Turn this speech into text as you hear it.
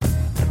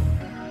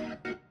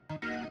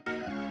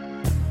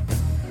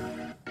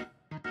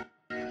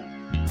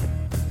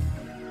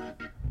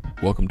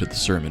Welcome to the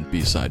Sermon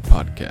B-Side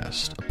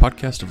Podcast, a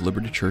podcast of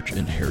Liberty Church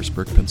in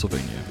Harrisburg,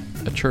 Pennsylvania,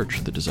 a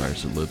church that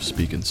desires to live,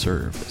 speak, and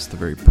serve as the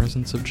very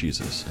presence of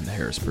Jesus in the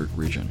Harrisburg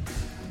region.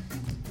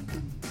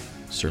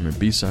 Sermon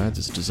B-Sides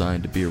is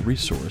designed to be a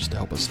resource to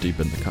help us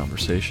deepen the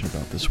conversation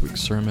about this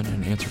week's sermon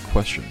and answer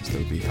questions that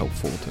would be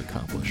helpful to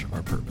accomplish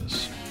our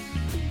purpose.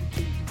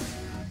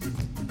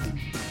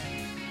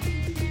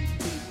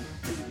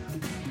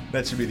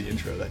 That should be the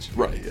intro. That should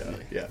Right.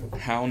 be, yeah.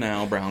 How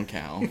now, brown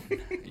cow,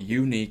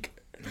 unique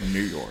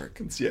New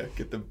York. Yeah,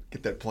 get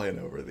that playing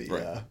over the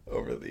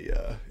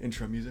Right.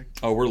 intro music.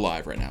 Oh, we're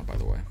live right now, by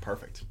the way.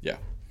 Perfect. Yeah.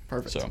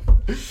 Perfect. So,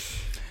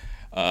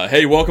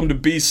 hey, welcome to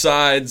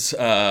B-Sides.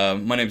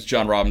 My name is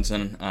John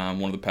Robinson. I'm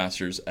one of the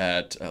pastors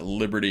at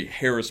Liberty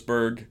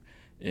Harrisburg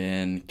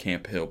in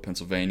Camp Hill,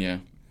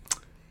 Pennsylvania.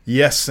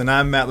 Yes, and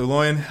I'm Matt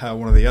Luloyan,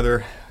 one of the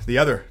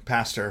other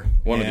pastor.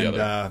 One of the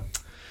other.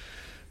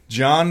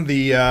 John,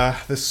 the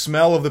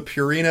smell of the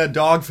Purina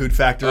dog food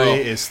factory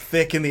is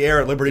thick in the air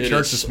at Liberty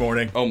Church this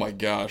morning. Oh my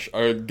gosh!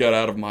 I got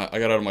out of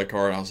my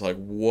car and I was like,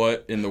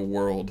 "What in the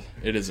world?"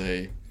 It's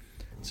a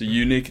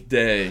unique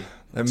day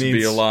to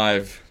be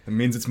alive. It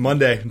means it's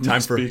Monday.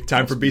 Time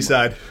for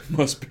B-side.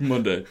 Must be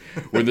Monday,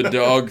 where the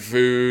dog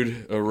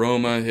food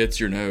aroma hits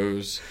your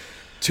nose.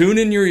 Tune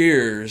in your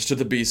ears to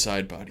the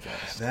B-Side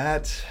Podcast.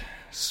 That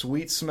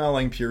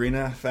sweet-smelling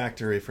Purina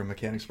factory from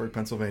Mechanicsburg,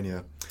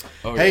 Pennsylvania.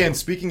 Oh, Hey, yeah. and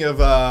speaking of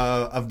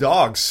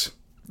dogs,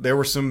 there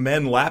were some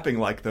men lapping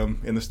like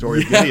them in the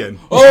story of Gideon.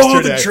 Oh,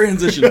 yesterday. the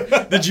transition!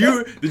 Did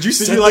you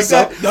set like this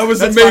up? that? That was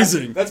That's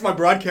amazing. That's my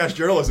broadcast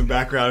journalism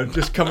background,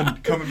 just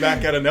coming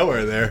back out of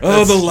nowhere there.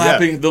 Oh,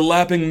 That's- the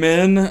lapping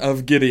men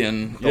of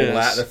Gideon.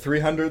 Yes. The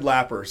 300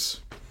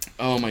 lappers.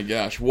 Oh my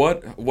gosh!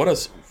 What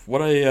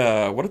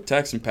a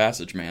text and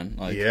passage, man!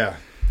 Like, Yeah.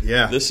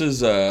 this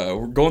is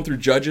we're going through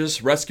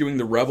Judges, rescuing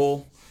the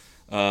rebel,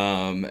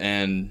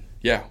 and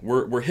yeah,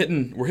 we're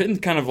hitting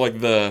kind of like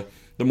the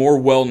more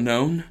well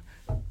known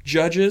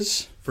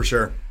Judges. For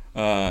sure.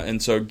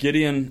 And so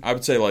Gideon, I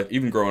would say, like,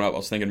 even growing up, I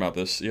was thinking about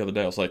this the other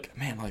day. I was like,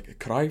 man, like,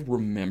 could I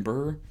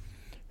remember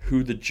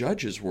who the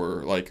judges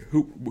were? Like,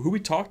 who we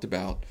talked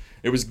about?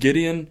 It was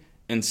Gideon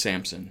and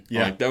Samson.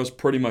 Yeah. Like, that was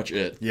pretty much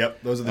it.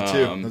 Yep, those are the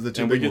two. Those are the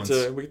two big ones.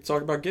 We get to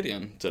talk about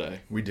Gideon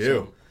today. We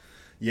do.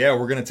 Yeah,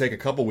 we're going to take a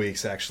couple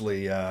weeks,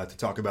 actually, to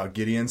talk about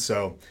Gideon.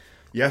 So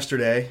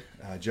yesterday,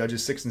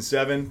 Judges 6 and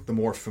 7, the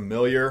more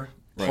familiar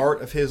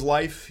part of his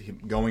life,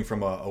 going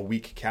from a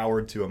weak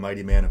coward to a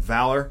mighty man of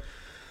valor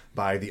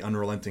by the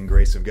unrelenting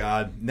grace of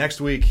God.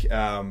 Next week,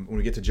 when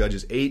we get to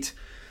Judges 8,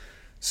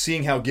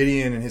 seeing how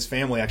Gideon and his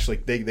family actually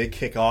they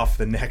kick off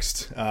the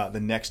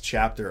next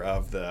chapter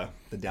of the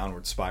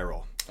downward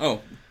spiral.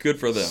 Oh, good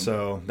for them.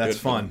 So that's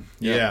fun.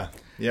 Yeah.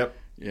 Yep.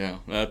 Yeah,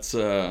 that's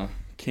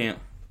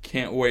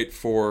can't wait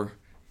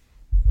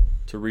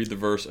to read the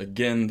verse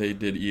again. They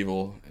did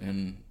evil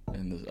in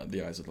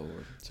the eyes of the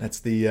Lord. So. That's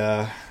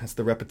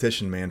the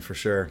repetition, man, for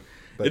sure.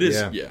 But it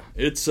is. Yeah.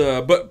 It's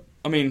but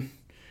I mean,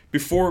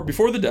 before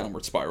the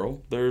downward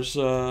spiral, there's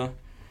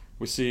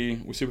we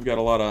see we've got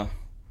a lot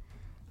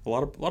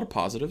of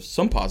positives.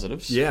 Some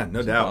positives. Yeah,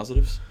 no doubt.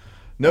 Positives.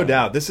 No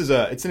doubt. This is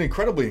it's an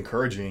incredibly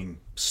encouraging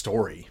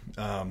story.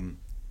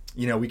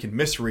 We can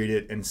misread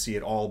it and see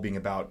it all being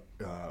about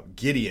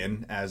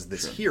Gideon as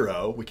this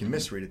hero. We can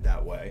misread it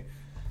that way.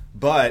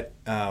 But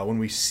when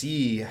we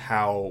see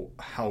how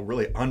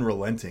really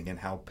unrelenting and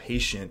how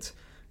patient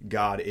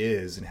God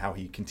is, and how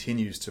he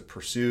continues to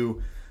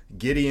pursue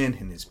Gideon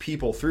and his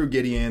people through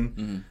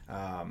Gideon,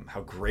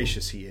 how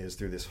gracious he is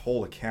through this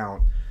whole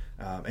account,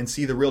 and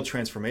see the real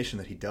transformation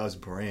that he does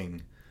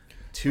bring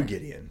to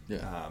Gideon.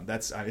 Yeah.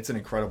 It's an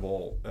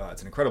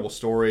incredible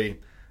story,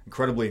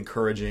 incredibly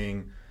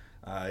encouraging.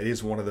 It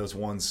is one of those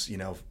ones,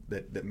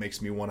 that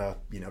makes me want to,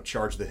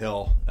 charge the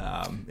hill,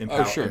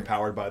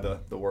 empowered by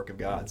the work of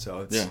God.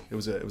 So it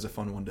was a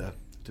fun one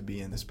to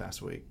be in this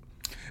past week.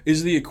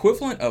 Is the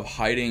equivalent of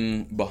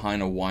hiding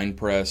behind a wine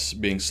press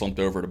being slumped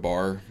over at a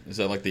bar? Is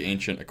that like the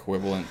ancient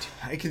equivalent?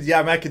 I could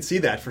see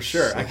that for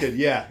sure.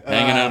 Hanging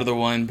out of the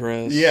wine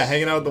press. Yeah,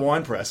 hanging out at the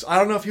wine press. I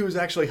don't know if he was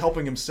actually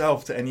helping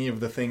himself to any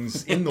of the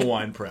things in the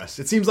wine press.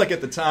 It seems like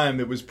at the time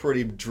it was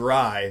pretty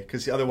dry,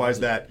 because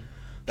otherwise that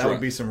would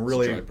be some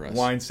really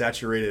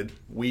wine-saturated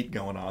wheat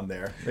going on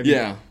there.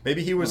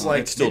 Maybe he was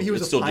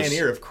a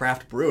pioneer of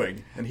craft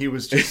brewing, and he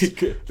was just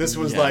this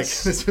was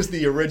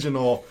the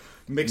original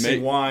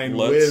mixing wine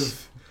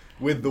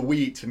with the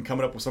wheat and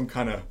coming up with some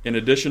kind of. In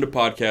addition to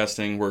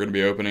podcasting, we're going to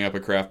be opening up a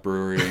craft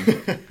brewery,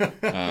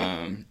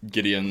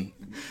 Gideon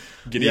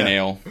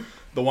Ale,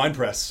 the wine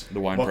press.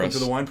 Welcome to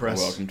the wine press.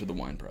 Welcome to the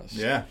wine press.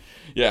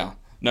 Yeah.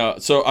 No,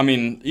 so I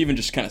mean, even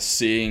just kind of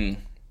seeing,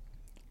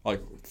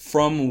 like,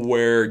 from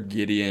where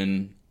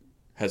Gideon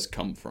has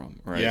come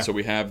from, right? Yeah. So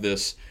we have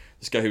this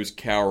guy who's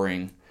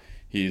cowering.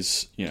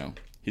 He's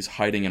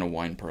hiding in a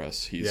wine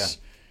press. He's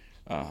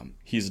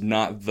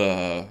not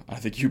I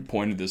think you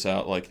pointed this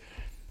out, like,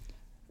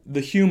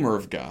 the humor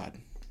of God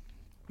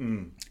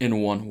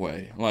in one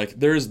way. Like,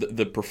 there's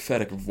the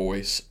prophetic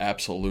voice,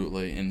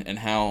 absolutely, and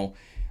how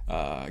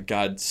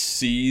God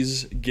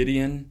sees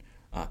Gideon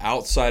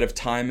outside of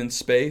time and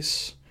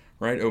space,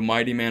 right? O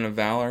mighty man of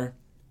valor.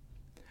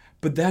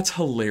 But that's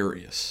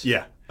hilarious.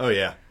 Yeah. Oh,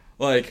 yeah.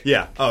 Like,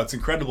 yeah. Oh, it's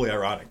incredibly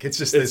ironic. It's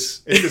just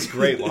this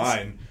great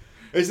line.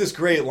 It's this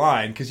great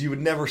line because you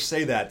would never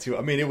say that to.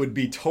 I mean, it would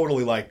be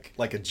totally like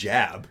a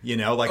jab, you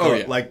know,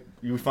 like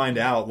you find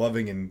out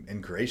loving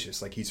and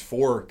gracious. Like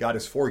God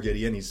is for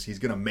Gideon. He's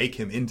going to make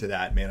him into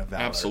that man of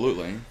valor.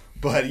 Absolutely.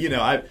 But you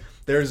know,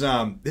 there's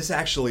this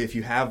actually. If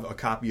you have a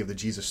copy of the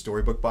Jesus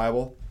Storybook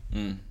Bible,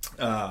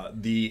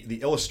 the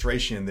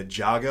illustration that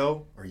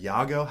Iago,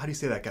 how do you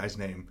say that guy's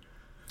name?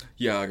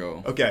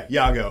 Iago. Okay,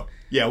 Iago.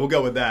 Yeah, we'll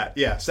go with that.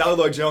 Yeah, Sally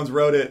Lloyd-Jones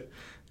wrote it.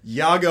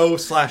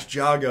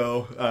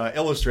 Iago/Jago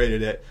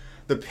illustrated it.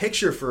 The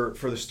picture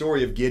for the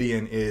story of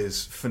Gideon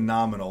is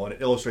phenomenal, and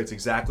it illustrates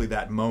exactly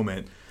that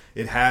moment.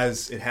 It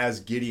has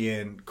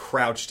Gideon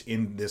crouched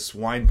in this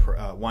wine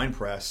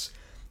press,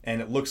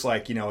 and it looks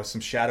like, you know,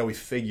 some shadowy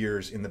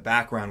figures in the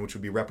background, which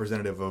would be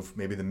representative of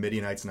maybe the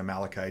Midianites and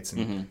Amalekites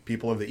and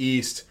people of the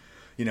east,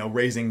 you know,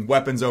 raising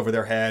weapons over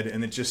their head,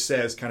 and it just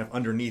says kind of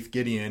underneath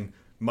Gideon,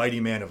 "Mighty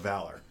man of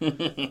valor," and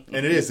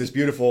it is this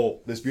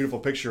beautiful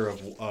picture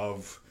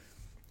of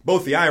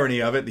both the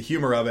irony of it, the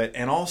humor of it,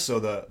 and also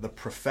the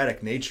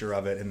prophetic nature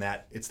of it, and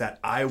that it's that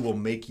 "I will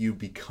make you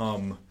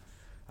become"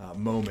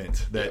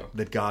 moment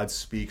that God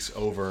speaks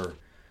over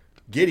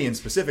Gideon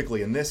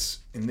specifically in this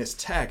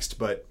text,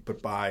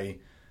 but by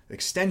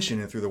extension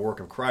and through the work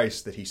of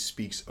Christ, that he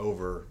speaks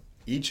over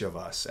each of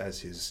us as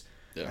his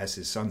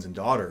sons and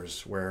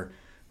daughters. Where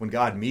when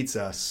God meets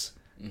us,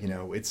 you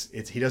know, it's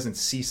he doesn't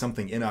see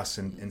something in us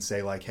and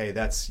say like, hey,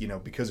 that's, you know,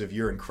 because of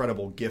your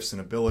incredible gifts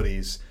and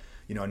abilities,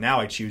 you know, now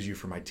I choose you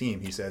for my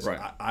team. He says,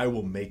 right. I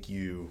will make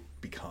you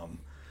become.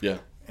 Yeah.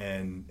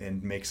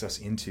 And makes us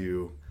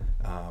into,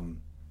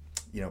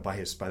 you know, by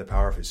the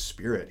power of his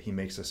Spirit, he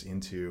makes us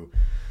into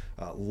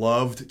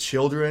loved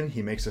children.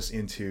 He makes us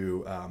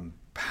into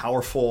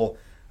powerful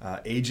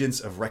agents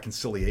of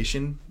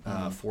reconciliation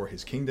for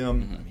his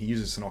kingdom. He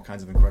uses us in all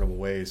kinds of incredible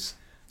ways.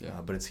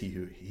 Yeah. But it's he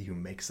who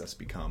makes us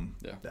become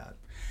that.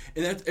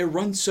 And that it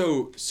runs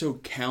so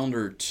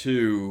counter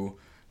to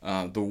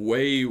the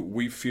way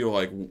we feel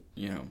like,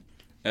 you know,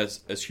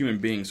 as human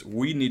beings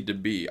we need to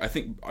be. I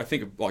think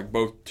of like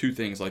both two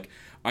things. Like,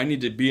 I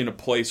need to be in a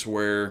place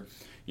where,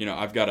 you know,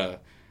 I've got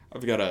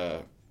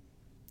to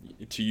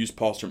use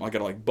Paul's term, I've got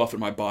to like buffet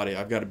my body.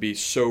 I've got to be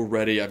so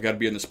ready. I've got to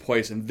be in this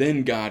place, and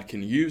then God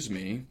can use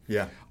me.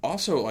 Yeah.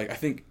 Also, like, I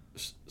think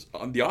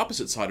on the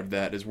opposite side of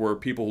that is where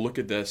people look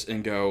at this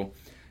and go,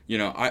 you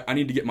know, I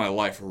need to get my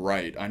life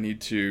right. I need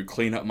to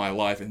clean up my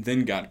life, and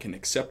then God can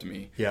accept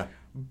me. Yeah.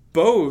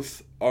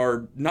 Both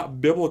are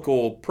not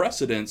biblical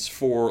precedents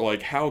for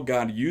like how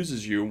God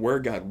uses you and where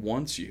God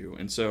wants you.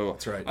 And so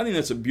that's right. I think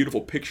that's a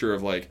beautiful picture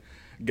of like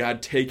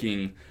God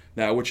taking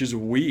that which is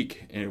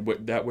weak and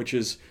that which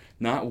is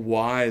not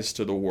wise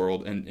to the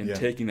world and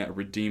taking that,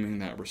 redeeming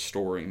that,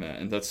 restoring that.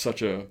 And that's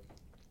such a,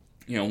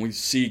 you know, we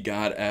see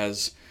God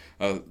as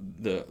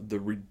the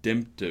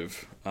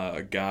redemptive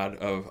God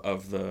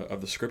of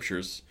the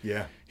Scriptures.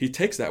 Yeah, he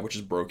takes that which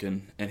is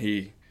broken and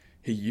he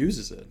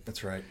uses it.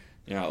 That's right.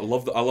 Yeah, I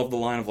love the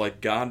line of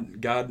like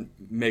God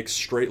makes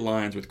straight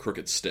lines with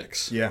crooked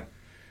sticks. Yeah,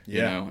 yeah.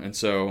 You know, and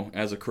so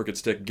as a crooked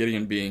stick,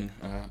 Gideon being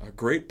a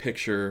great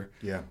picture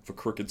of a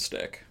crooked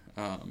stick,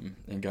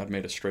 and God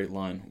made a straight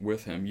line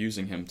with him,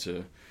 using him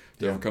to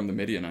overcome the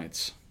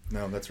Midianites.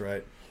 No, that's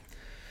right.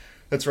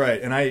 That's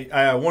right. And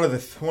I one of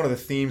the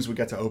themes we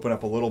got to open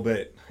up a little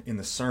bit in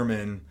the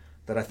sermon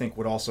that I think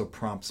would also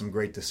prompt some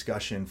great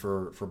discussion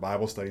for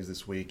Bible studies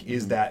this week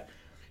is that,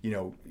 you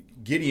know,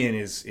 Gideon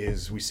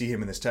is we see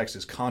him in this text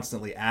is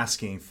constantly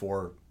asking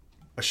for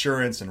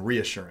assurance and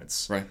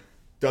reassurance. Right.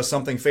 Does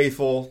something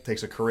faithful,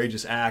 takes a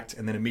courageous act,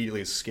 and then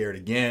immediately is scared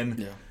again.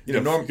 Yeah.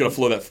 You gotta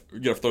throw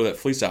that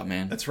fleece out,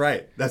 man. That's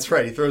right. That's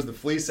right. He throws the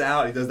fleece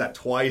out. He does that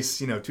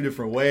twice, you know, two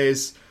different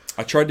ways.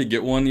 I tried to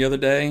get one the other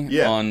day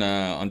on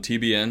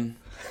TBN.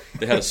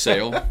 They had a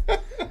sale.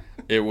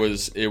 It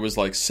was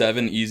like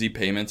 7 easy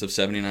payments of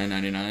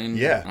 $79.99.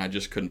 Yeah. I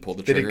just couldn't pull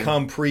the trigger. Did it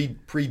come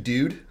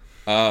pre-dude?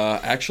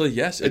 Actually,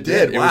 yes, it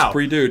did. It was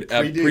pre-dude.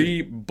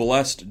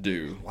 Pre-blessed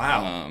due.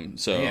 Wow.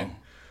 Man.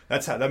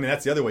 That's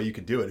the other way you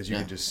could do it is you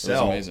could just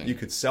sell. You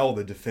could sell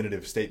the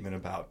definitive statement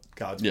about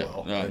God's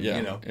will.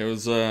 You know, it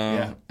was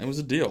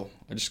a deal.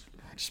 I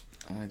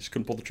just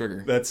couldn't pull the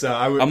trigger. That's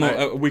I'm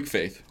a weak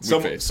faith.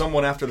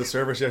 Someone after the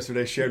service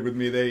yesterday shared with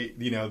me they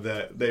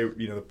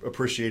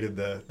appreciated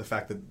the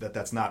fact that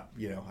that's not,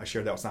 you know, I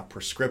shared that it's not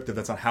prescriptive.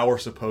 That's not how we're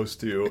supposed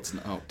to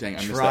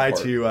try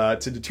to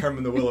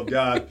determine the will of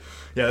God.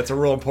 Yeah, that's a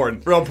real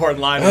important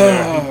line in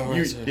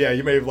there.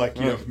 You may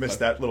have missed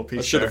that little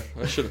piece. I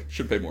should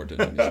have paid more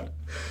attention.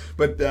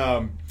 But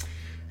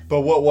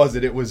what was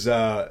it? It was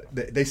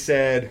they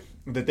said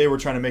that they were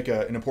trying to make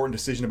an important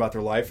decision about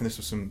their life, and this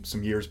was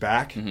some years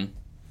back. Mm-hmm.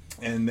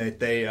 And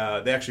they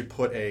actually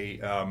put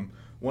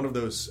one of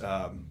those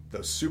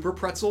super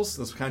pretzels,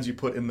 those kinds you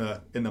put in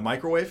the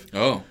microwave.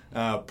 Oh,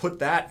 put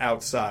that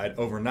outside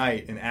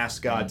overnight and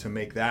asked God to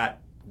make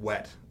that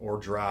wet or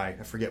dry.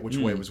 I forget which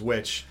way was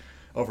which.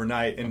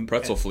 overnight. And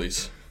Pretzel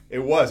fleece. It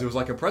was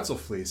like a pretzel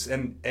fleece,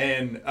 and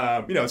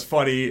it's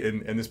funny,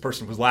 and this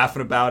person was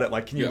laughing about it,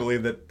 like, can you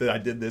believe that I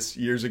did this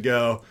years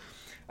ago?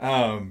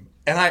 And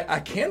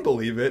I can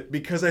believe it,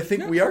 because I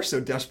think we are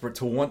so desperate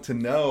to want to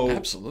know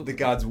that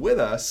God's with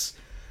us,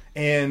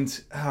 and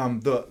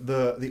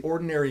the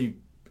ordinary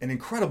and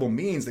incredible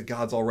means that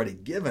God's already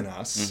given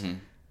us,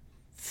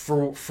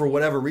 for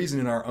whatever reason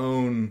in our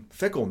own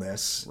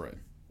fickleness,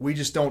 we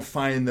just don't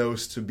find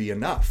those to be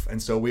enough, and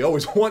so we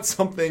always want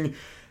something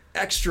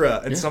extra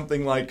and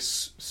something like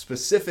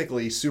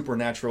specifically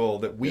supernatural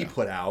that we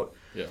put out.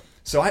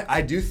 So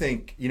I do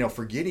think,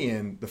 for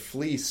Gideon, the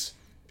fleece,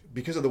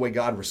 because of the way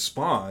God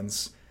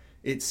responds,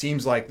 it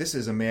seems like this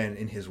is a man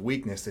in his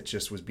weakness that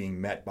just was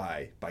being met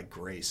by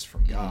grace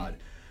from God.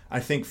 I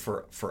think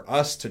for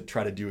us to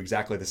try to do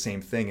exactly the same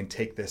thing and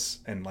take this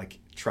and like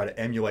try to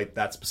emulate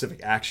that specific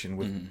action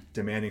with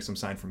demanding some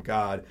sign from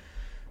God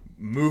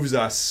moves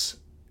us,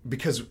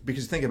 because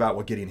think about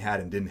what Gideon had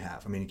and didn't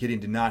have. I mean, Gideon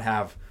did not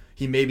have.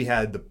 He maybe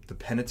had the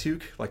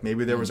Pentateuch, like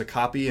maybe there was a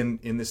copy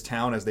in this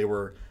town as they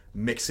were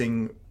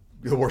mixing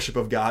the worship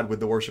of God with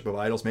the worship of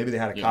idols. Maybe they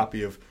had a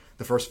copy of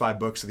the first 5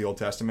 books of the Old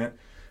Testament.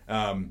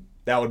 That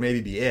would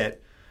maybe be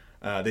it.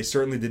 They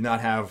certainly did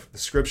not have the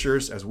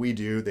scriptures as we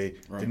do. They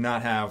did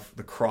not have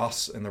the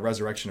cross and the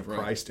resurrection of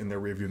Christ in their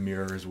rearview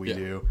mirror as we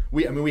do.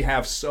 We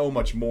have so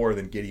much more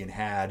than Gideon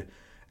had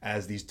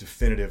as these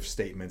definitive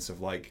statements of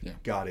like,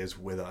 God is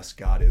with us.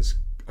 God is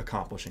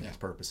accomplishing his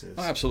purposes.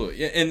 Oh,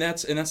 absolutely. And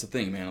that's the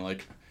thing, man.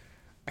 Like,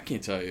 I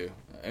can't tell you,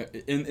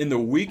 in the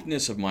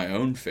weakness of my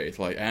own faith,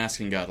 like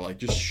asking God, like,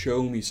 just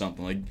show me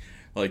something,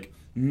 like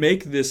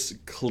make this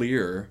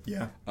clear.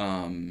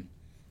 I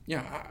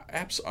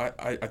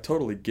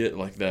totally get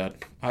like that.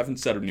 I haven't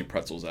set any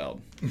pretzels out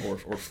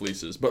or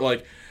fleeces, but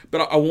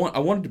I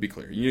want it to be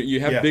clear. You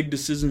have big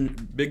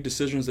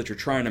decisions that you're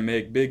trying to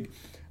make, big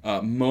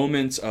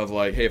moments of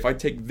like, hey, if I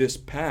take this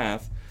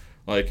path,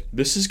 like,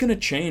 this is going to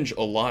change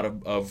a lot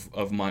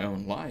of my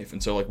own life.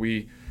 And so, like,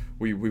 we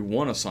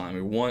want a sign.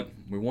 We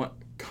want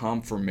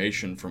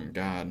confirmation from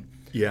God.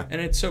 And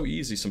it's so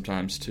easy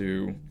sometimes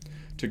to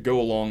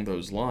go along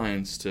those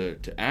lines, to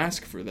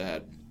ask for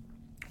that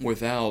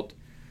without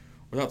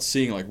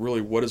seeing, like,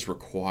 really what is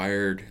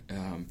required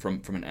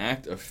from an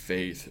act of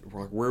faith.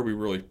 Like, where are we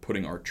really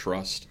putting our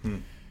trust?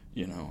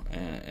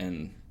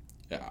 And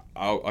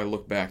I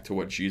look back to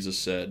what Jesus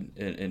said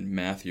in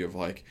Matthew of,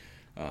 like,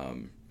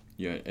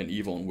 an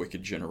evil and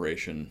wicked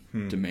generation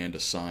demand a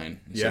sign.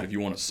 He said, if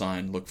you want a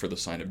sign, look for the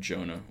sign of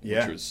Jonah,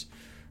 which was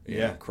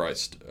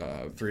Christ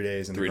 3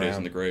 days in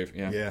the grave.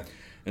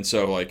 And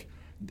so, like,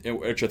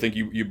 which I think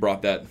you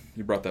brought that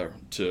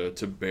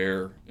to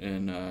bear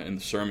in the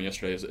sermon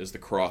yesterday, is the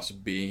cross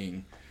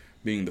being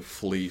the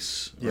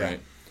fleece, right?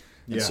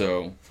 And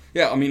so,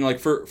 I mean, like,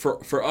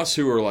 for us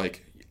who are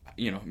like,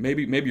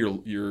 maybe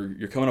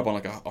you're coming up on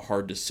like a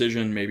hard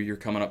decision, maybe you're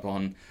coming up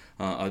on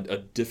a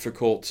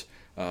difficult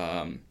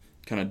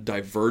kind of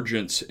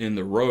divergence in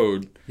the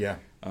road.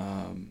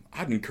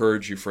 I'd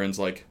encourage you, friends,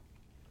 like,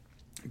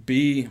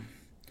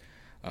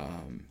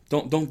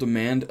 don't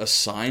demand a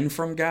sign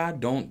from God.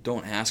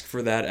 Don't ask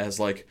for that as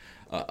like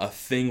a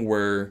thing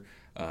where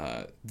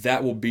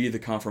that will be the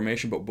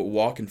confirmation, but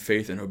walk in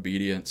faith and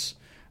obedience.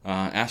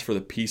 Ask for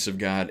the peace of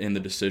God in the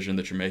decision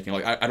that you're making.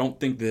 Like, I don't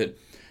think that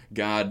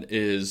God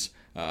is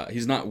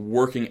he's not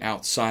working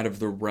outside of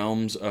the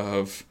realms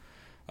of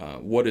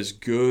what is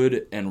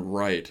good and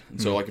right. And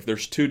so, like, if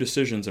there's 2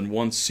 decisions and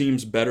one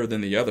seems better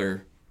than the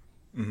other,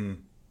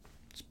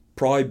 it's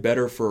probably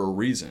better for a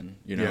reason.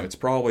 It's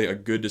probably a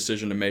good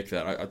decision to make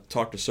that. I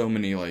talked to so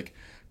many, like,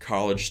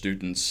 college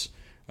students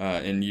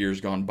in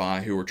years gone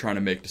by who were trying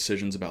to make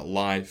decisions about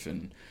life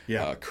and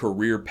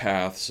career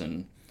paths,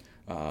 and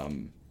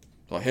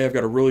like, hey, I've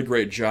got a really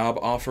great job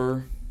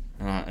offer,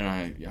 and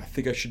I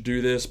think I should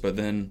do this, but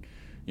then,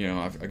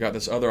 I got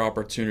this other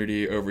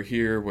opportunity over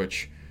here,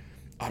 which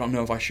I don't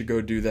know if I should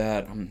go do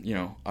that.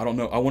 I don't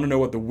know. I want to know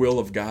what the will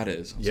of God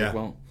is. I was like,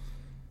 well,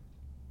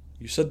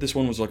 you said this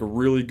one was like a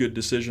really good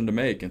decision to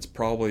make. It's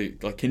probably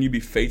like, can you be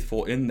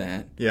faithful in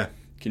that?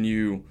 Can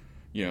you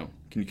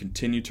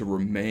continue to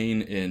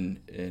remain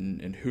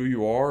in who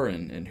you are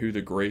and who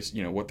the grace,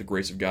 what the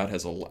grace of God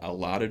has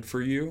allotted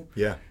for you?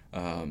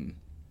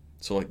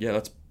 So, like,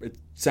 it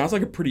sounds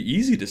like a pretty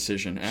easy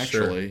decision,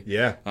 actually.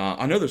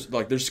 I know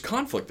there's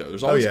conflict, though.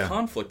 There's always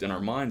conflict in our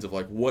minds of,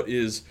 like, what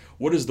is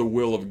the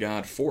will of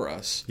God for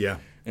us?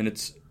 And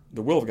it's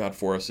the will of God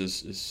for us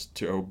is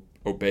to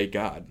obey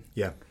God.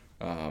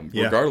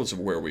 Regardless of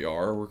where we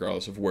are,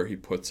 regardless of where He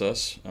puts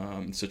us,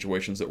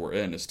 situations that we're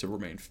in, is to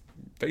remain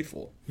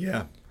faithful.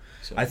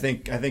 So. I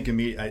think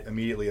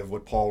immediately of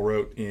what Paul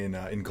wrote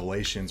in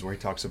Galatians, where he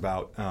talks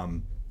about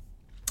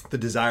the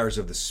desires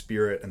of the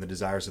spirit and the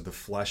desires of the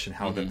flesh, and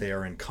how that they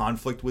are in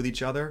conflict with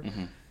each other.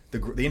 The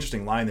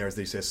interesting line there is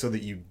that he says, so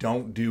that you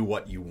don't do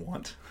what you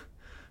want.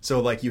 So,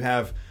 like, you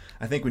have,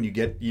 I think when you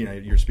get,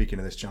 you're speaking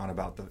to this, John,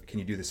 about can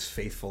you do this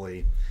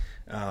faithfully?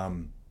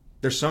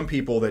 there's some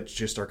people that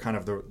just are kind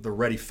of the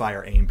ready,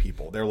 fire, aim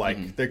people. They're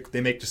like,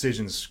 they make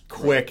decisions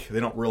quick. They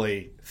don't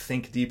really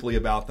think deeply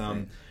about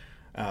them.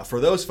 For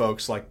those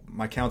folks, like,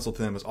 my counsel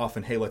to them is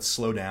often, hey, let's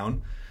slow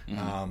down.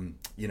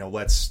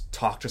 Let's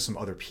talk to some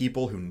other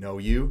people who know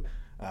you,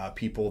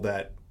 people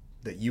that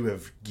you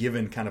have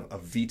given kind of a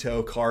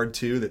veto card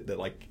to, that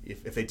like,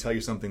 if they tell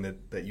you something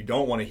that you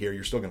don't want to hear,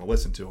 you're still going to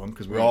listen to them,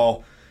 because we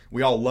all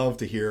love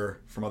to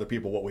hear from other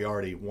people what we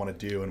already want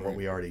to do and what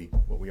we already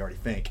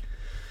think.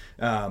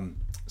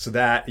 So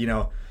that,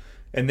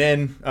 and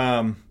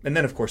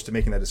then of course, to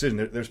making that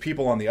decision, there's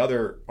people on the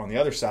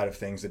other side of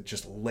things that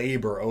just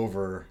labor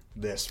over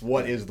this.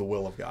 What is the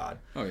will of God?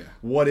 Oh yeah.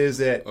 What is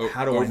it?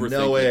 How do I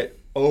know it?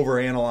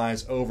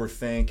 Overanalyze,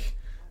 overthink,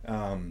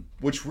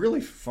 which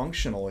really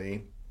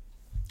functionally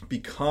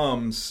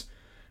becomes,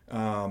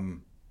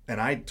 and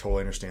I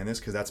totally understand this,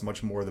 because that's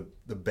much more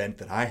the bent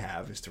that I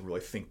have, is to really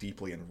think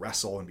deeply and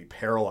wrestle and be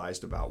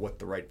paralyzed about what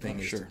the right thing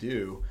is to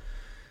do.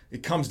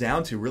 It comes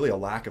down to really a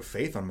lack of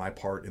faith on my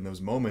part in those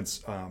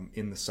moments,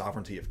 in the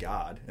sovereignty of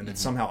God, and that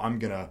somehow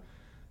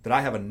that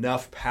I have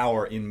enough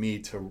power in me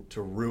to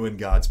ruin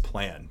God's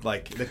plan.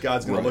 Like, that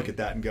God's going to look at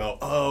that and go,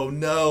 oh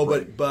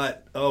no,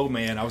 but oh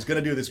man, I was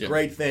going to do this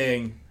great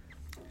thing,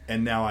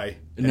 and now I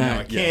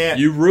can't. Yeah.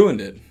 You ruined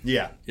it.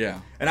 Yeah.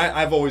 Yeah. And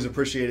I've always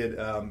appreciated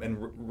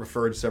and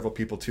referred several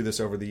people to this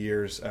over the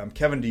years.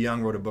 Kevin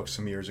DeYoung wrote a book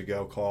some years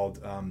ago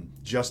called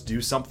Just Do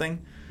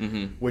Something,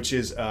 which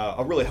is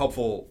a really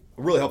helpful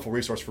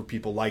resource for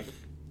people like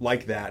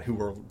that,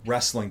 who are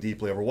wrestling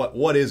deeply over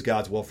what is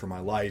God's will for my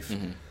life,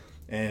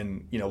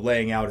 and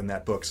laying out in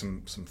that book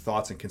some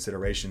thoughts and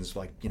considerations,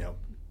 like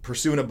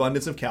pursue an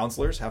abundance of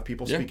counselors, have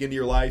people speak into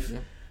your life,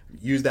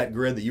 use that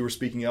grid that you were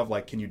speaking of,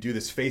 like, can you do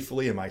this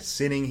faithfully? Am I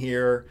sinning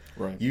here?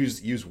 Right.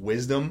 Use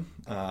wisdom,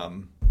 but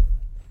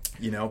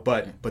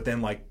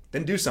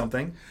then do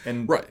something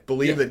and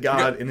believe that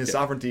God in His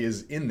sovereignty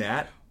is in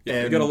that. Yeah,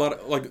 and you got a lot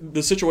of, like,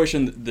 the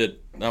situation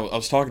that I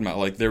was talking about.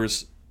 Like, there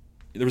was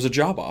a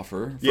job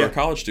offer for a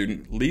college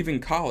student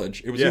leaving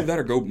college. It was either that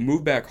or go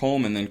move back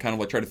home and then kind of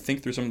like try to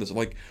think through some of this.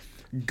 Like,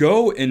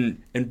 go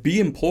and be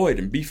employed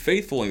and be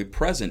faithful and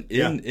present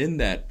in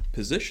that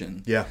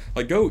position. Yeah.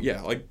 Like, go,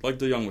 like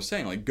DeYoung was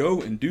saying, like,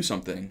 go and do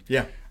something.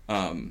 Yeah.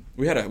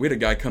 We had a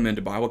guy come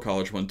into Bible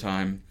college one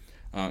time,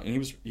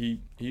 and he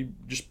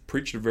just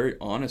preached a very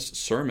honest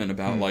sermon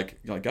about like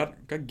God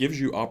gives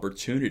you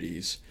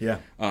opportunities. Yeah.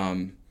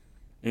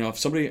 If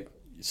somebody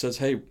says,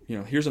 hey,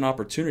 here's an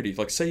opportunity,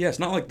 like, say yes.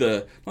 Not like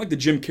the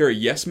Jim Carrey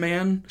yes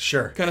man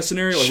kind of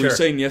scenario, like where you're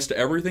saying yes to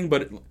everything,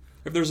 but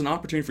if there's an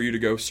opportunity for you to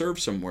go serve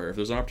somewhere, if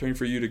there's an opportunity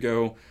for you to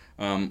go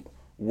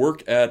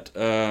work at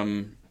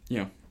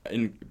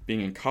in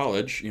being in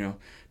college,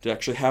 to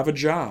actually have a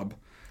job,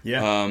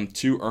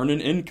 to earn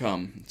an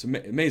income, it's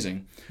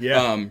amazing.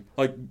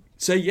 Like,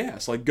 say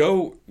yes, like,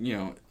 go,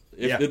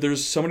 if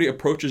there's somebody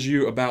approaches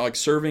you about like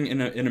serving in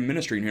a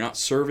ministry and you're not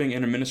serving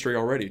in a ministry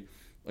already,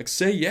 like,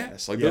 say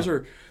yes. Like, those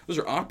are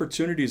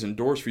opportunities and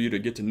doors for you to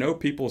get to know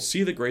people,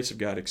 see the grace of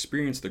God,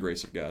 experience the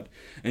grace of God,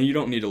 and you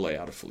don't need to lay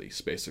out a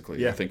fleece.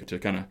 Basically, I think to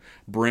kind of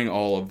bring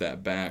all of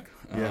that back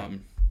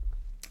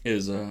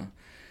is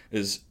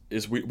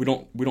we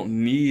don't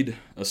need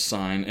a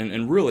sign,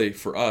 and really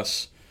for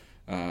us,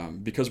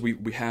 because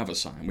we have a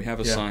sign. We have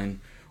a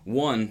sign.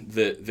 One,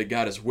 that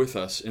God is with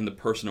us in the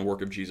person and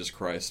work of Jesus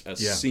Christ, as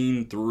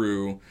seen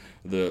through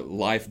the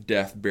life,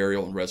 death,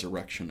 burial, and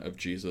resurrection of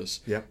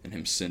Jesus, and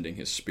Him sending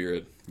His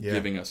Spirit,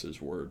 giving us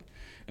His Word.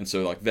 And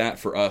so, like, that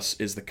for us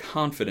is the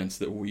confidence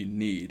that we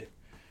need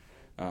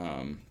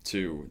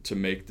to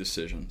make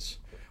decisions.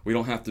 We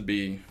don't have to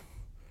be,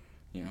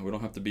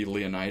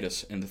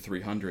 Leonidas in the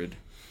 300.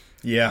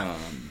 Yeah,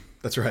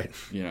 that's right.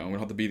 We don't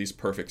have to be these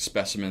perfect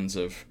specimens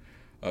of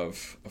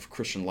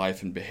Christian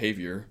life and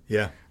behavior.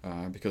 Yeah.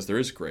 Because there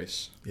is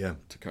grace.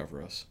 To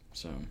cover us.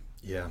 So.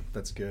 Yeah,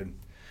 that's good.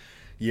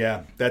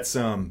 Yeah, that's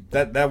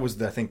that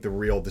was, I think, the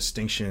real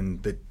distinction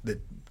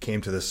that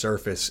came to the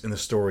surface in the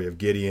story of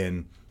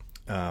Gideon,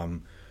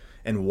 and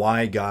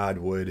why God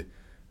would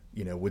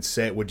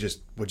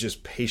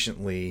just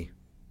patiently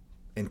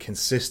and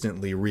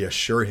consistently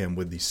reassure him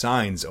with these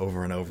signs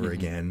over and over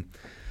again,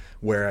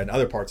 where in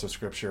other parts of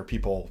Scripture,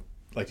 people,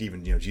 like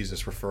even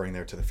Jesus referring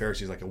there to the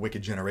Pharisees, like, a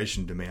wicked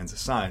generation demands a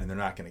sign and they're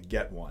not going to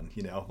get one.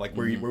 Like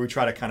where we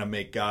try to kind of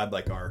make God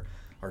like our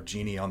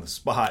genie on the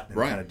spot and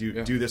kind of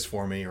do this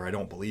for me, or I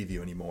don't believe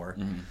you anymore.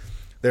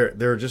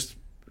 They're just,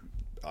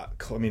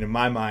 in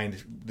my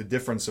mind, the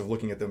difference of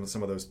looking at them,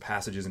 some of those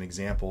passages and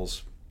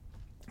examples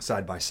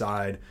side by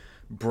side,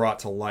 brought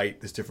to light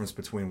this difference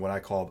between what I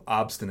call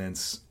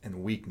obstinance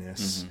and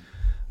weakness.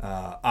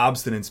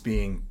 Obstinance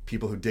being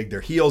people who dig their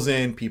heels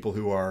in, people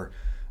who are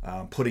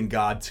putting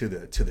God to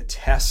the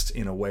test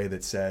in a way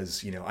that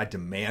says, I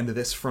demand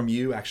this from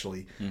you.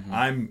 Actually,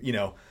 I'm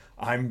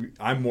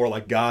more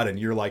like God, and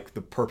you're like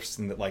the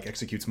person that like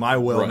executes my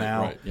will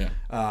now.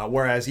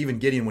 Whereas even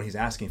Gideon, when he's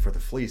asking for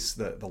the fleece,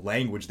 the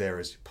language there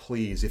is,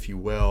 please, if you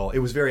will. It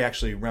was very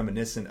actually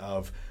reminiscent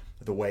of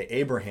the way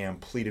Abraham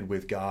pleaded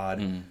with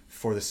God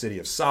for the city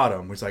of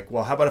Sodom. He's like,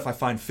 well, how about if I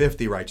find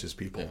 50 righteous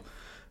people? Yeah.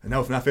 No,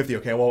 if not 50,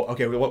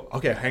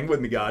 okay, hang with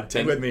me, God.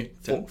 10, hang with me.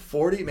 10.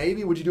 40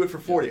 maybe? Would you do it for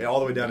 40? And all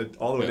the way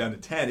down to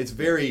 10. It's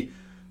very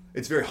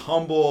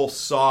humble,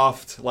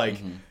 soft,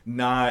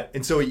 not,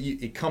 and so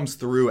it comes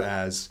through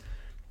as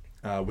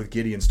with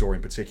Gideon's story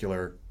in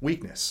particular,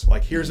 weakness.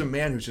 Like, here's a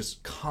man who's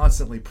just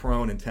constantly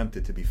prone and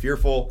tempted to be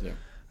fearful.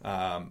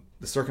 Yeah.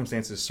 The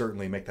circumstances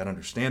certainly make that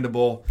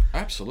understandable.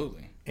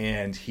 Absolutely.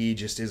 And he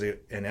just is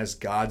and as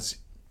God's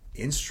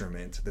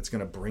instrument that's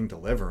going to bring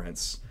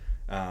deliverance,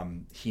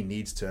 he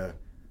needs to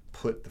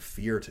put the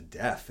fear to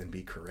death and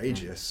be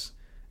courageous.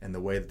 And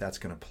the way that that's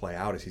going to play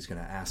out is he's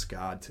going to ask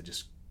God to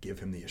just give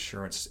him the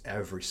assurance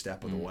every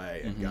step of the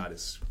way. And God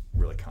is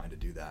really kind to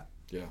do that.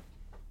 Yeah.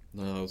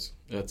 No,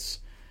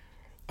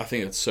 I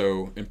think it's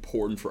so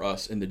important for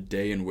us in the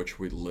day in which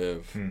we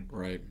live,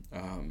 right?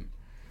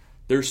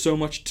 There's so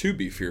much to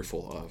be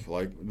fearful of.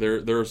 Like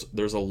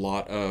there's a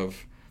lot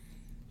of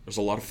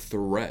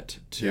threat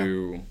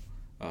to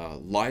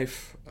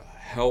life,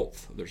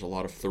 health. There's a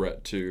lot of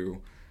threat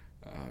to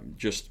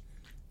just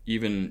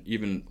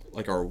even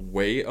like our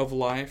way of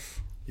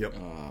life. Yep.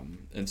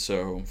 And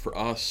so for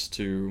us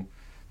to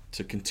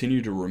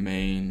continue to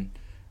remain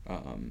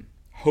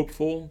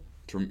hopeful,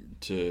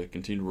 to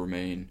continue to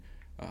remain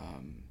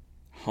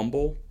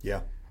humble.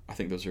 Yeah. I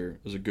think those are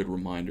good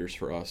reminders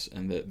for us,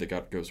 and that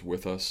God goes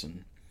with us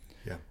and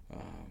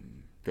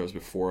goes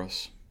before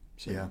us.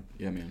 So,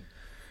 yeah, man.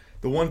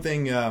 The one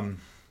thing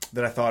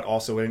that I thought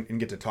also, I didn't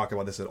get to talk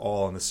about this at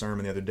all in the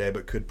sermon the other day,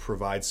 but could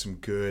provide some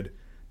good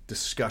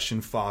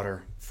discussion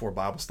fodder for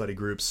Bible study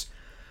groups.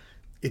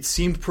 It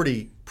seemed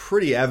pretty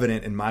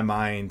evident in my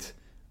mind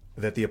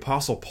that the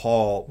Apostle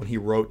Paul, when he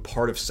wrote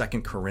part of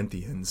 2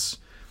 Corinthians,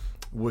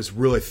 was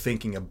really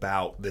thinking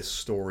about this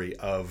story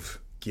of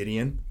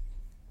Gideon.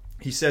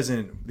 He says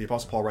the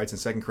Apostle Paul writes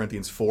in 2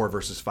 Corinthians 4,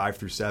 verses 5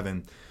 through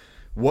 7,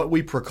 "What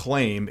we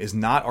proclaim is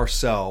not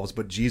ourselves,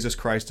 but Jesus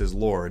Christ as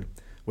Lord,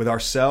 with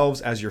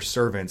ourselves as your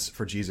servants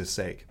for Jesus'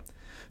 sake.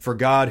 For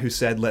God, who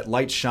said, 'Let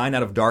light shine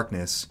out of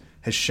darkness,'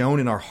 has shone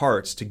in our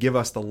hearts to give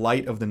us the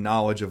light of the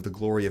knowledge of the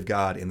glory of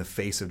God in the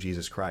face of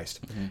Jesus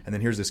Christ." And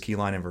then here's this key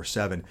line in verse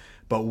 7,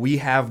 "But we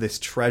have this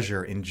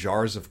treasure in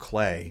jars of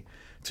clay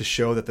to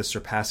show that the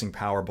surpassing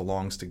power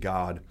belongs to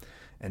God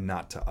and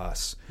not to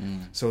us."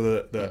 So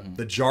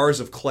the jars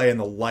of clay and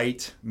the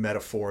light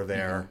metaphor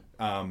there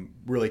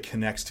really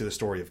connects to the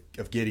story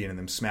of Gideon and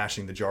them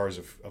smashing the jars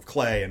of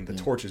clay and the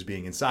torches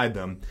being inside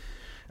them.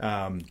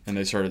 And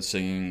they started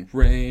singing,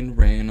 "Rain,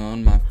 rain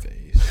on my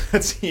face."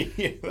 That's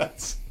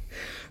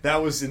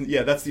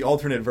the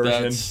alternate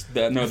version.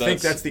 I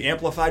think that's the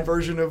amplified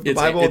version of the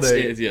Bible.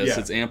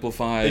 It's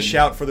amplified. They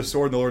shout for the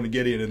sword and the Lord and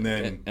Gideon, and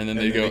then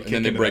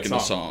they break into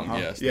song.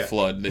 Yes, the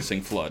flood. They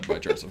sing "Flood" by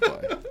Jars of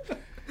Clay.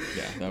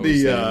 Yeah, that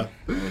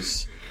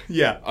was.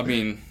 Yeah, I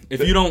mean,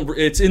 if you don't,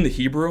 it's in the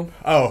Hebrew.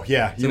 Oh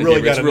yeah, you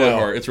really got to know.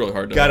 Hard. It's really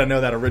hard. Got to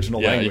know that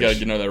original language. Yeah, you got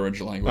to know that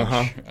original language.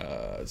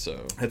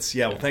 So that's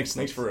Well,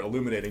 thanks for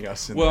illuminating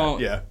us.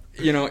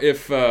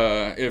 If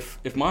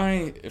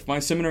my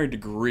seminary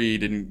degree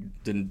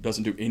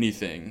doesn't do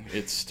anything,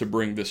 it's to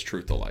bring this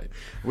truth to light.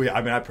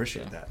 I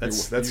appreciate that.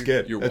 That's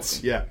good. You're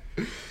welcome.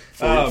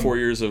 4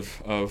 years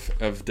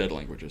of dead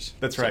languages.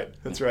 That's right.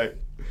 That's right.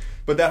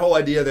 But that whole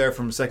idea there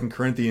from 2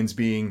 Corinthians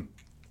being,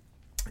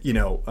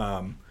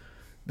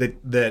 that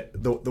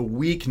the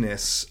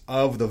weakness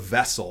of the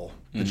vessel,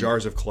 the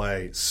jars of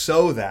clay,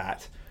 so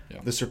that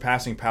the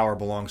surpassing power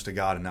belongs to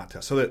God and not to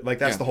us. So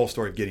that's the whole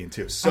story of Gideon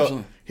too.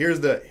 So we're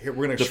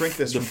going to shrink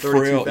this from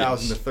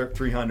 32,000 to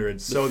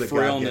 300 so that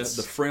God gets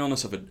the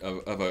frailness of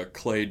a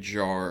clay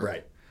jar,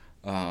 right?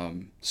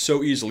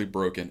 So easily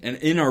broken, and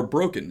in our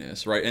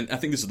brokenness, right? And I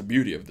think this is the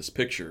beauty of this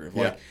picture of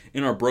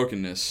in our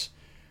brokenness,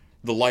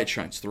 the light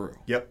shines through.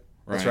 Yep,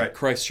 right? That's right.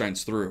 Christ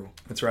shines through.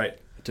 That's right.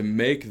 To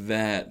make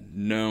that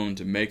known,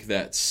 to make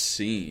that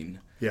seen.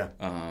 Yeah.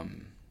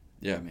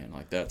 Man,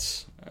 like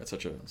that's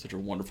such a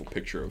wonderful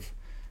picture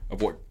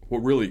of what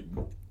really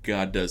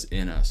God does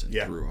in us and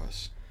through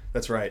us.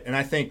 That's right. And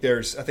I think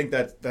that's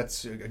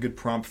a good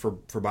prompt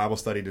for Bible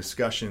study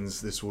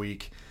discussions this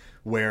week,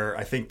 where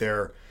I think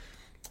there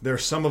are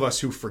some of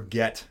us who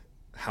forget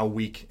how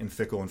weak and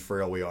fickle and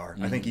frail we are.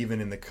 I think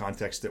even in the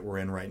context that we're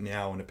in right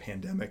now in a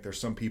pandemic, there's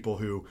some people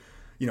who,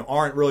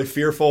 aren't really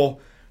fearful.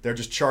 They're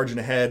just charging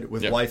ahead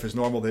with life as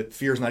normal. That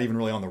fear's not even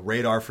really on the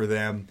radar for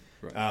them.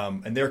 Right.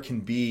 And there can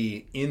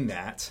be in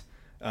that,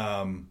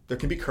 there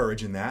can be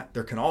courage in that.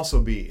 There can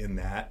also be in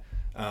that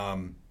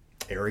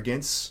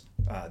arrogance.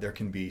 There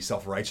can be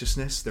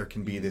self-righteousness. There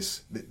can be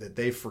this that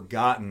they've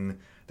forgotten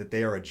that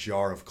they are a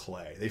jar of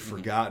clay. They've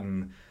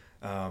forgotten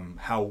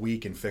how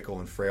weak and fickle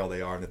and frail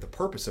they are, and that the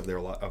purpose of their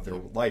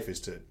life is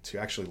to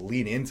actually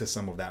lean into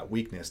some of that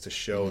weakness to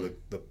show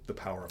the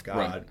power of God.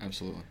 Right.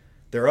 Absolutely.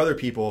 There are other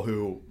people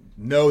who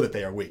know that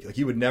they are weak. Like,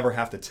 you would never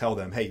have to tell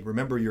them, "Hey,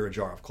 remember you're a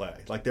jar of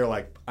clay." Like, they're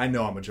like, "I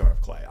know I'm a jar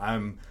of clay.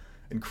 I'm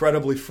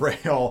incredibly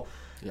frail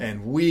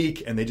and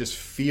weak," and they just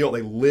feel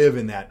they live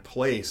in that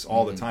place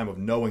all the time of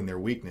knowing their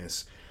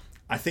weakness.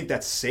 I think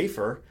that's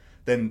safer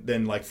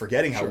than like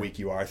forgetting how Sure. weak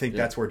you are. I think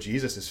Yeah. that's where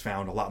Jesus is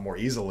found a lot more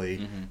easily,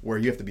 Mm-hmm. where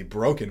you have to be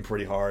broken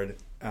pretty hard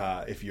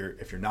if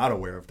you're not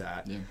aware of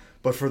that. Yeah.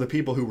 But for the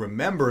people who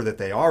remember that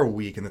they are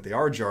weak and that they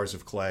are jars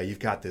of clay, you've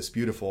got this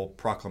beautiful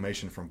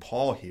proclamation from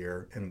Paul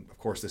here. And of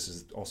course, this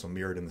is also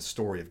mirrored in the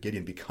story of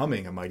Gideon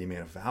becoming a mighty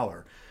man of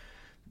valor.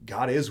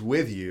 God is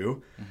with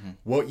you. Mm-hmm.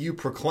 What you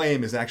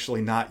proclaim is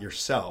actually not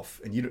yourself.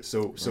 And you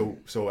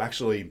so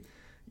actually,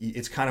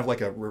 it's kind of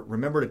like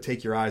remember to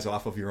take your eyes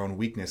off of your own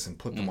weakness and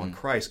put them on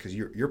Christ, because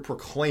you're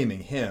proclaiming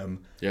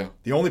him. Yeah.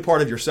 The only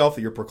part of yourself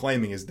that you're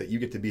proclaiming is that you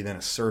get to be then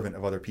a servant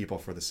of other people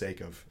for the sake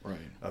of Right.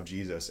 of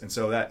Jesus. And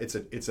so that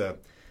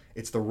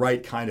it's the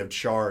right kind of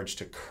charge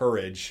to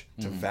courage,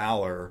 to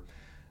valor,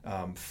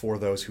 for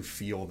those who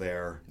feel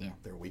their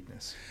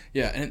weakness.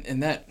 Yeah,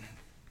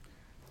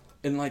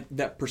 and like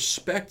that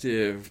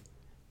perspective,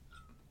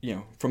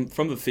 from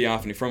the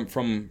theophany,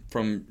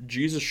 from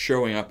Jesus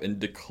showing up and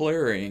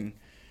declaring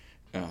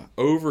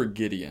over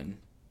Gideon,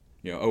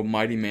 "O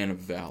mighty man of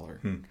valor."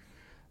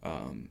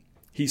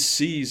 He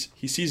sees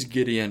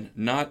Gideon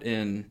not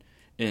in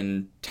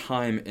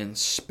time and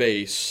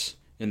space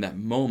in that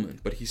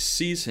moment, but he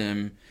sees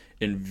him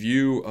in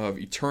view of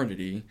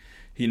eternity.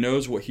 He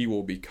knows what he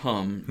will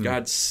become.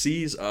 God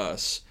sees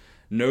us,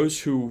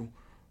 knows who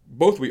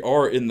both we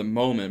are in the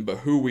moment, but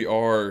who we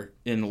are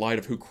in light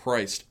of who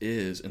Christ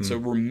is. And so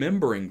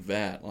remembering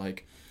that,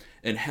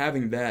 and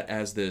having that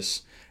as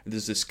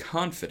this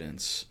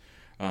confidence,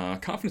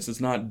 confidence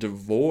is not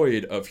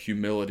devoid of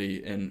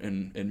humility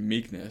and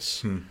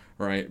meekness,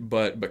 right?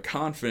 But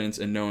confidence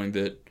in knowing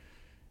that,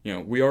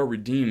 we are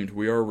redeemed,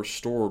 we are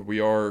restored, we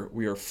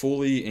are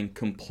fully and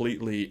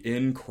completely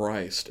in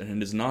Christ,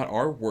 and it is not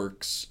our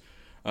works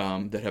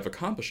that have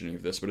accomplished any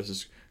of this, but it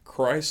is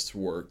Christ's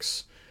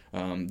works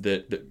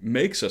that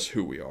makes us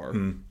who we are.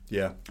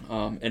 Yeah.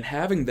 And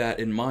having that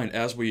in mind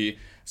as we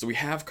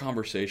have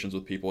conversations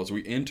with people, as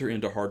we enter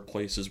into hard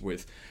places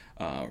with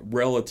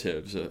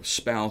relatives,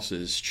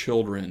 spouses,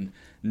 children,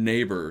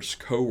 neighbors,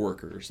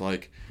 coworkers,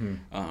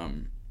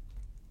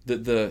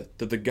 that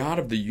the God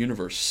of the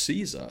universe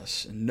sees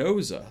us and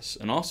knows us,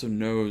 and also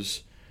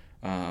knows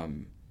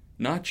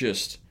not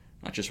just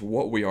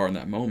what we are in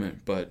that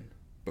moment, but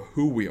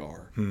who we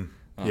are in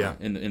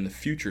the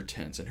future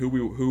tense, and who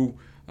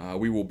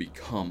we will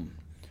become.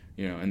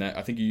 And that,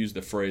 I think you used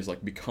the phrase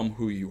become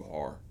who you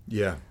are.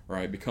 Yeah.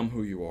 Right? Become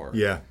who you are.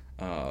 Yeah.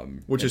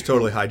 Which is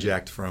totally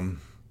hijacked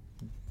from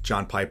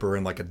John Piper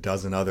and a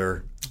dozen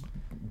other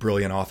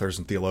brilliant authors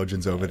and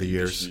theologians over the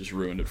years. You just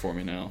ruined it for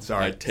me now.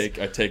 Sorry. I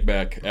take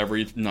back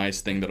every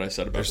nice thing that I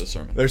said about this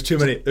sermon. There's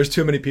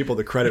too many people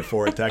to credit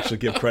for it to actually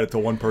give credit to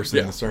one person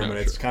in the sermon. No,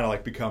 it's sure. kind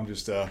of become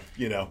just a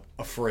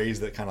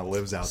phrase that kind of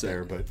lives out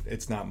there, but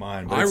it's not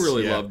mine. But I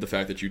really love the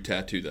fact that you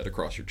tattooed that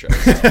across your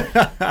chest.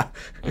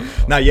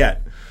 Not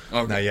yet.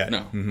 Okay. Not yet.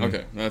 No.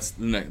 Okay. That's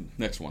the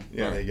next one.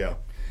 Yeah, All right. there you go.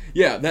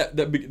 Yeah,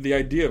 the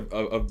idea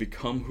of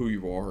become who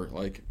you are,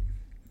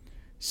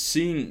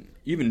 seeing,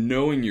 even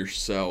knowing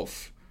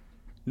yourself,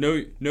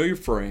 know your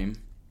frame.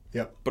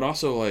 Yep. But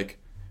also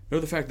know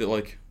the fact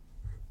that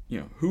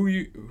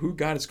who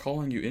God is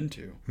calling you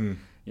into,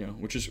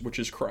 which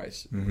is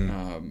Christ.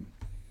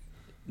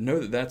 Know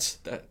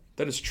that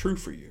is true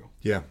for you.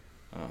 Yeah.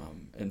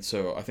 And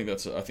so I think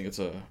it's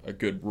a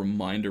good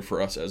reminder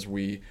for us as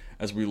we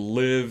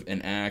live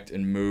and act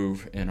and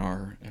move in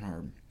our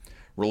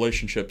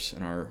relationships,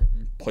 in our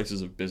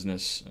places of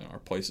business, in our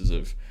places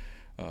of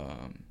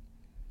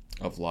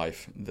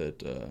life,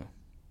 that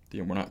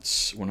we're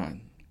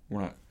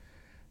not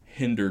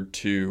hindered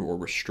to or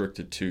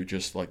restricted to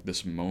just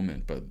this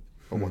moment, but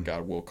what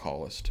God will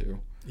call us to.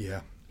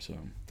 Yeah. So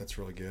that's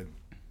really good.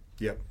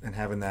 Yep. And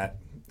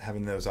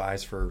having those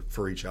eyes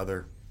for each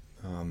other.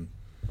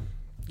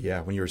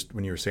 Yeah, when you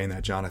were saying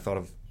that, John, I thought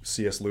of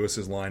C.S.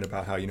 Lewis's line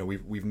about how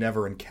we've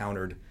never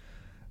encountered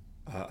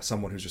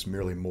someone who's just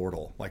merely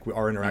mortal.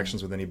 Our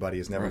interactions with anybody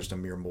is never just a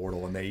mere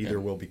mortal, and they either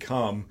will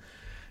become,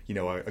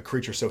 a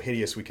creature so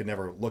hideous we could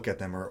never look at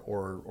them,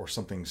 or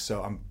something.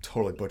 So I'm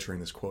totally butchering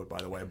this quote, by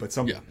the way, but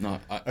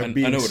I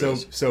being know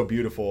so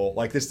beautiful,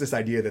 this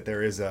idea that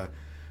there is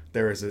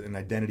an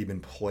identity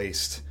been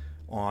placed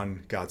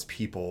on God's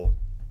people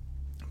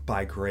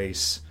by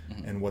grace,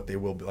 and what they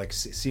will be,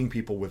 seeing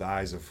people with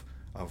eyes of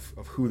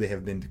who they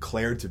have been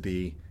declared to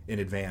be in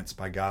advance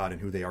by God, and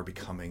who they are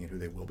becoming and who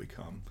they will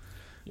become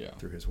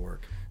through His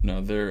work. No,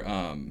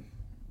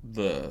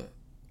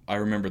 I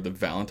remember the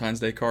Valentine's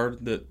Day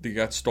card that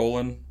got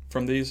stolen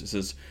from these. It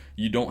says,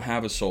 "You don't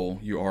have a soul,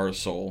 you are a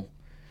soul.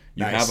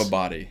 You Nice. have a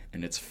body,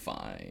 and it's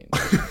fine."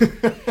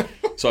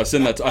 So I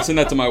send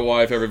that to my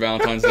wife every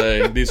Valentine's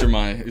Day. These are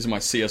my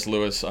C.S.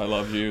 Lewis I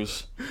love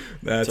yous.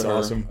 That's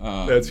awesome.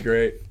 That's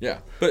great. Yeah,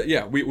 but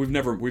yeah, we've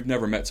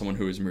never met someone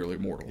who is merely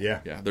mortal.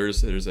 Yeah.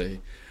 There's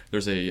an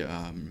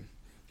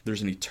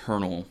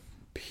eternal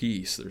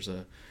peace. There's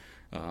a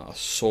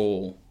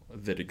soul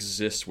that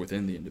exists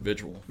within the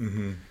individual.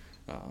 Mm-hmm.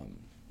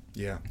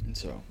 Yeah. And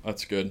so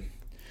that's good.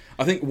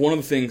 I think one of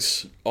the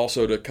things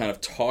also to kind of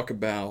talk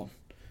about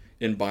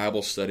in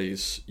Bible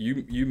studies,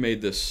 you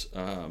made this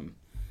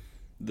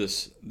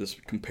this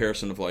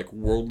comparison of like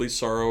worldly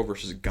sorrow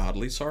versus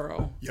godly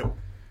sorrow. Yep.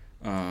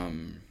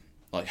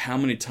 Like how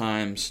many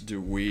times do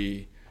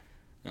we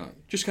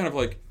just kind of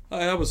like,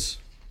 that was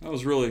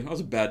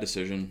a bad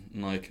decision,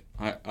 and like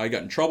I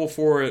got in trouble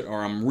for it,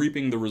 or I'm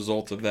reaping the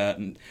results of that,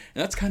 and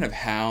that's kind of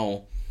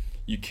how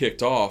you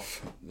kicked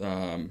off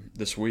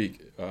this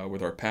week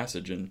with our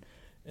passage in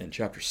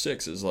chapter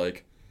 6. Is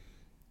like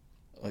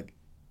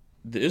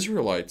the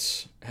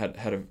Israelites had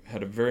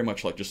a very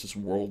much like just this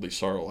worldly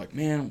sorrow, like,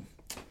 man,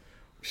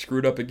 we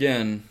screwed up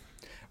again,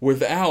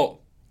 without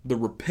the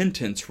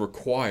repentance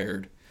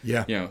required.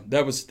 Yeah.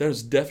 That was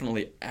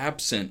definitely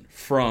absent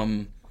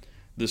from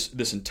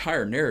this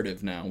entire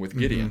narrative now with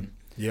Gideon.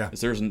 Yeah.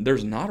 There's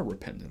not a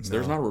repentance. No.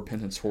 There's not a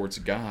repentance towards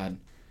God.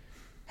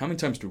 How many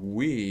times do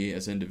we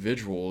as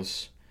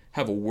individuals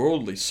have a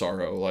worldly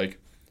sorrow, like,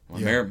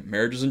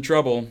 marriage is in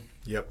trouble?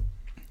 Yep.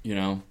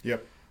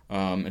 Yep.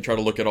 And try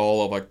to look at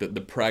all of like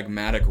the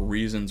pragmatic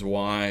reasons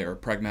why, or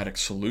pragmatic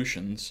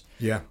solutions.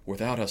 Yeah.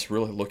 Without us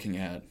really looking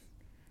at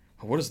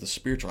what is the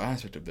spiritual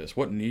aspect of this?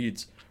 What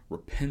needs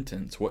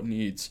repentance? What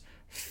needs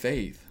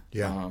faith?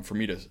 Yeah. For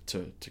me to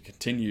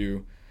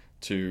continue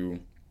to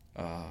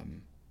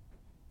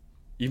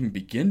even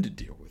begin to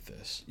deal with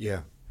this.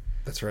 Yeah,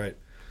 that's right.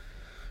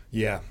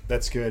 Yeah,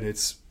 that's good.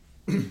 It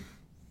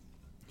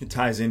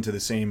ties into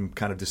the same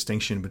kind of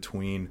distinction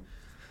between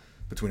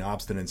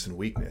obstinance and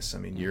weakness. I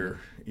mean,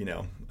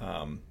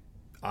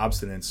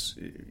 obstinance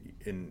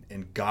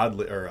in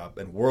godly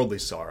and worldly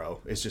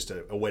sorrow is just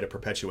a way to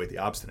perpetuate the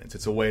obstinance.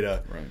 It's a way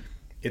to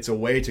it's a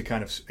way to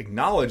kind of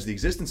acknowledge the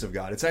existence of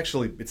God. It's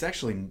actually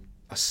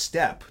a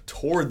step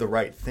toward the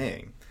right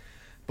thing,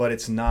 but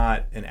it's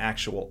not an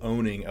actual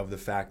owning of the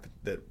fact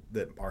that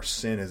our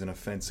sin is an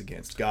offense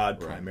against God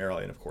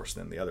primarily, and of course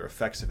then the other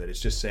effects of it. It's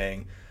just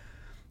saying,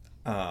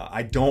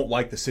 I don't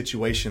like the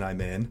situation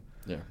I'm in.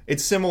 Yeah.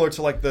 It's similar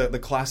to like the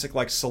classic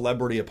like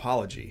celebrity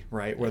apology,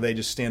 right? Where they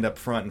just stand up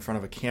front in front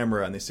of a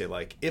camera and they say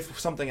like, if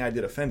something I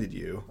did offended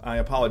you, I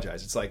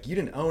apologize. It's like, you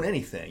didn't own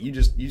anything.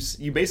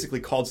 You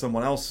basically called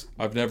someone else.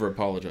 I've never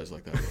apologized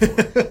like that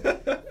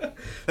before.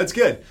 That's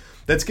good.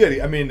 That's good.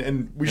 I mean,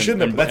 and we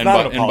shouldn't have. That's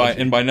not an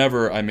apology. And by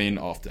never, I mean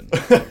often.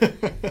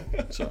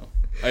 So,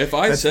 if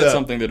I said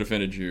something that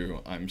offended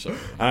you, I'm sorry.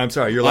 I'm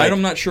sorry. You're like,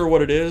 I'm not sure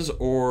what it is,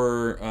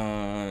 or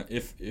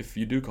if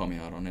you do call me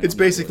out on it. It's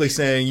basically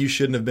saying you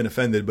shouldn't have been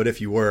offended, but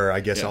if you were,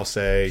 I guess I'll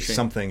say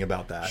something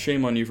about that.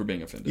 Shame on you for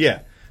being offended.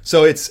 Yeah.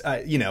 So it's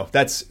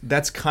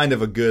that's kind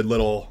of a good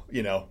little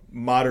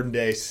modern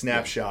day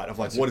snapshot of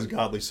like, what does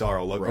godly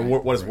sorrow look, or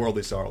what does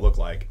worldly sorrow look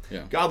like?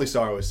 Yeah. Godly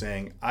sorrow is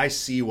saying, I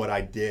see what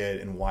I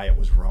did and why it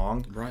was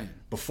wrong. Right.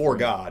 Before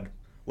God,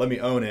 let me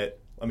own it.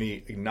 Let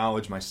me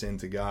acknowledge my sin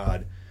to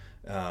God,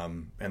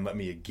 and let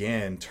me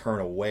again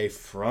turn away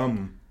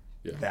from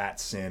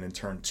that sin and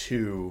turn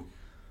to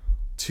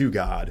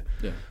God.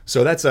 Yeah.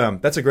 So that's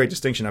a great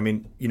distinction. I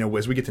mean,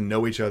 as we get to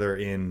know each other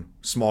in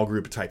small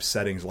group type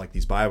settings like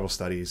these Bible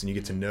studies, and you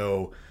get to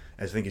know,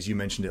 as you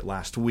mentioned it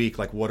last week,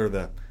 like what are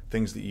the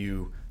things that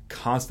you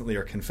constantly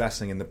are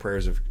confessing in the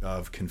prayers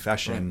of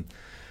confession,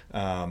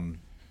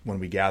 when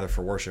we gather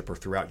for worship or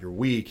throughout your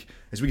week,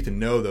 as we get to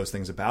know those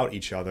things about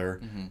each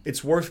other,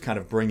 it's worth kind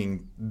of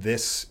bringing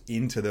this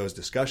into those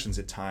discussions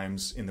at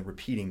times in the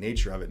repeating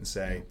nature of it and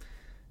say,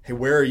 hey,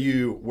 where are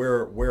you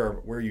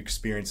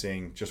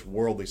experiencing just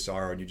worldly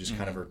sorrow, and you just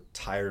kind of are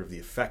tired of the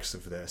effects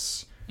of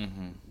this?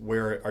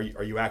 Where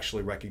are you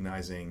actually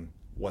recognizing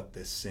what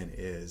this sin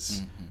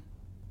is?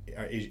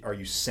 Are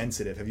you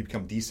sensitive? Have you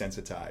become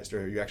desensitized,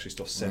 or are you actually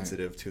still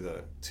sensitive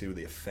to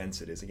the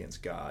offense it is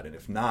against God? And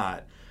if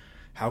not,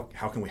 how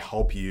can we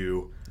help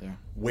you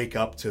wake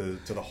up to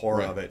the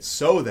horror of it,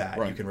 so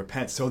that you can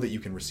repent, so that you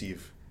can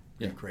receive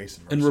grace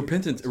and mercy? And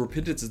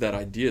repentance is that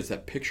idea, it's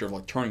that picture of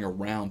like turning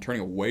around,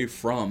 turning away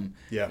from,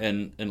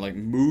 and like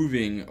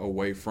moving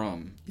away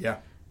from. Yeah,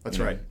 that's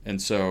right. And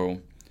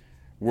so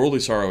worldly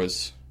sorrow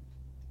is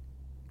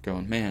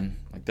going, man,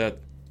 like that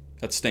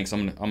stinks.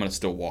 I'm gonna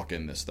still walk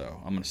in this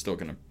though. I'm still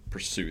gonna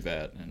pursue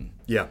that, and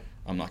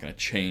I'm not gonna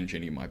change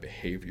any of my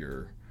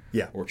behavior.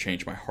 Or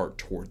change my heart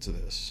towards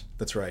this.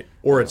 That's right.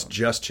 Or it's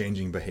just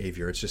changing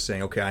behavior. It's just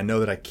saying, okay, I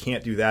know that I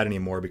can't do that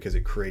anymore because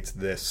it creates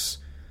this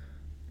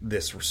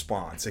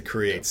response. It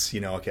creates,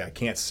 okay, I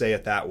can't say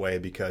it that way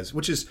because,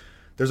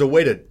 there's a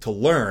way to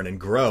learn and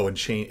grow and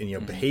change,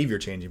 and behavior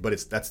changing, but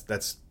that's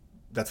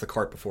the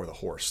cart before the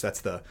horse.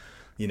 That's the,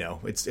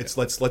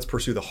 let's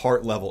pursue the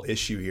heart level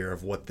issue here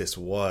of what this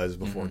was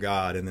before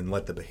God, and then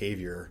let the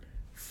behavior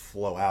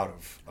flow out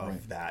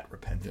of that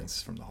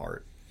repentance from the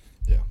heart.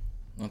 Yeah,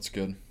 that's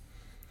good.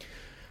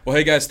 Well,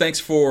 hey guys, thanks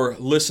for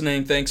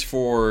listening. Thanks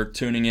for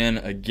tuning in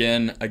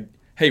again.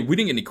 Hey, we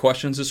didn't get any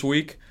questions this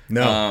week.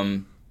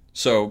 No.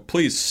 So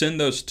please send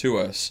those to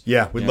us.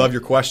 Yeah, we'd love your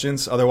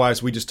questions.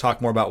 Otherwise, we just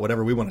talk more about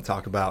whatever we want to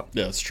talk about.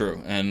 Yeah, it's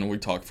true. And we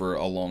talk for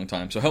a long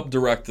time. So help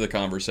direct the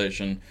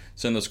conversation.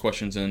 Send those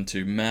questions in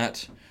to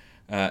Matt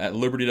at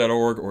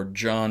liberty.org or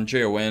John,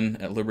 Jon,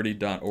 at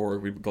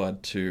liberty.org. We'd be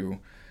glad to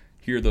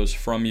hear those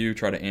from you,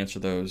 try to answer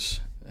those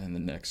in the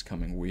next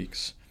coming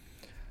weeks.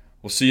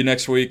 We'll see you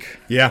next week.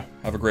 Yeah.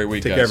 Have a great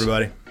week, Take guys. care,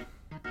 everybody.